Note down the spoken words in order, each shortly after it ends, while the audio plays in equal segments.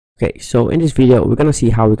Okay, so in this video we're gonna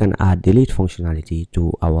see how we can add delete functionality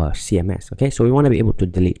to our CMS. Okay, so we want to be able to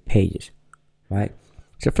delete pages, right?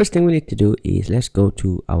 So first thing we need to do is let's go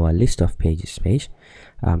to our list of pages page.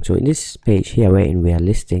 So in this page here wherein we are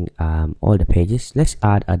listing all the pages, let's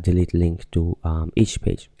add a delete link to each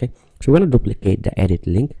page. Okay, so we're gonna duplicate the edit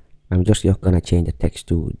link. I'm just gonna change the text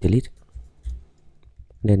to delete.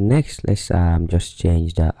 Then next, let's just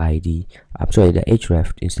change the ID. Sorry, the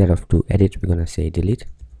href, instead of to edit, we're gonna say delete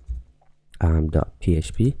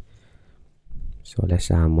 .php. So let's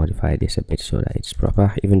modify this a bit so that it's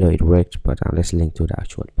proper, even though it worked, but let's link to the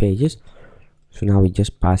actual pages. So now we're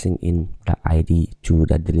just passing in the ID to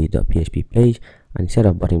the delete.php page, and instead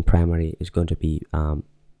of button primary, it's going to be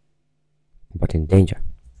button danger.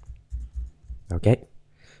 Okay,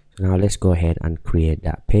 so now let's go ahead and create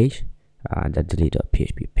that page, the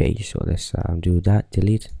delete.php page. So let's do that,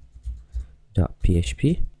 delete.php.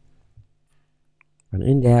 And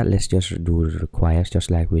in there, let's just do requires, just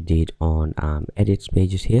like we did on edit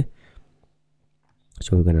pages here.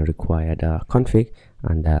 So we're going to require the config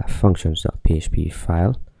and the functions.php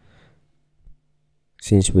file.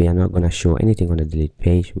 Since we are not going to show anything on the delete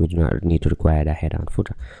page, we do not need to require the header and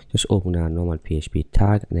footer. Just open our normal PHP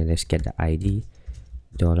tag, and then let's get the ID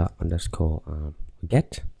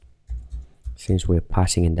 $_get. Since we're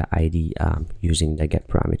passing in the ID using the get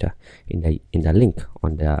parameter in the link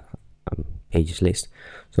on the pages list.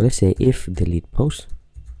 So let's say if delete post,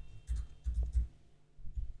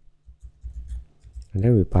 and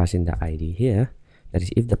then we pass in the ID here. That is,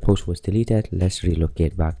 if the post was deleted, let's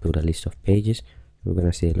relocate back to the list of pages. We're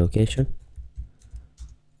gonna say location,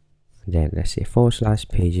 and then let's say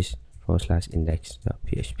 /pages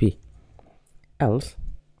 /index.php. Else,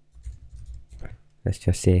 let's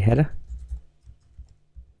just say header,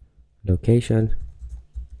 location,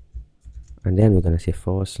 and then we're gonna say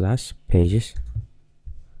 /pages,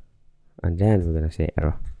 and then we're gonna say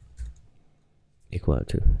error equal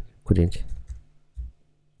to couldn't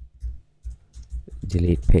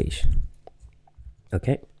delete page.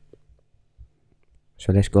 Okay,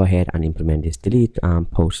 so let's go ahead and implement this delete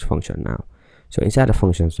post function now. So inside the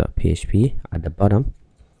functions.php at the bottom,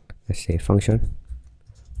 let's say function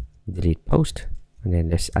delete post, and then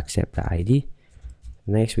let's accept the ID.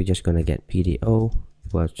 Next, we're just gonna get PDO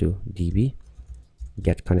equals to db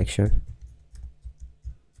get connection.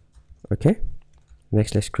 Okay,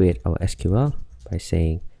 next let's create our SQL by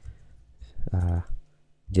saying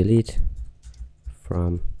delete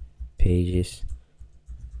from pages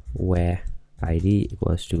where ID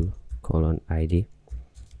equals to :ID.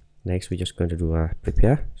 Next, we're just going to do a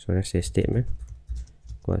prepare. So let's say statement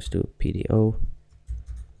equals to PDO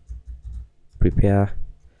prepare,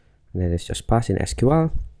 and then let's just pass in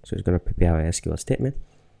SQL. So it's going to prepare our SQL statement.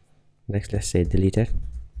 Next, let's say deleted.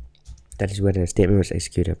 That is whether the statement was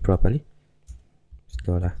executed properly.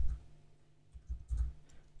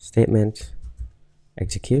 $statement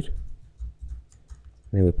execute.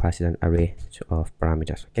 Then we pass it an array of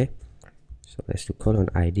parameters. Okay, so let's do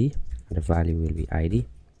 :ID, and the value will be ID.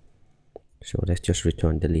 So let's just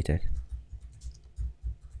return deleted.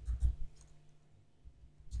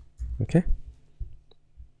 Okay,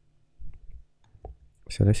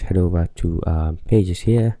 so let's head over to pages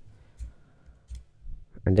here,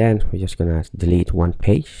 and then we're just gonna delete one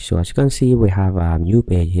page. So as you can see, we have a new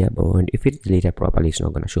page here, but if it's deleted properly, it's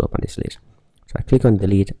not going to show up on this list. So I click on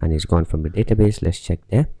delete, and it's gone from the database. Let's check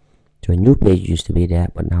there. So a new page used to be there,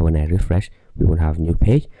 but now when I refresh, we won't have a new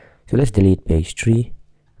page. So let's delete page 3.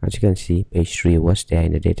 As you can see, page 3 was there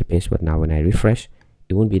in the database, but now when I refresh,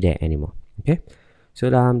 it won't be there anymore. Okay, so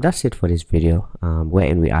that's it for this video,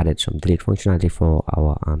 wherein we added some delete functionality for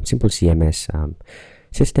our simple CMS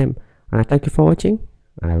system. And I thank you for watching,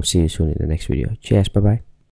 and I will see you soon in the next video. Cheers, bye bye.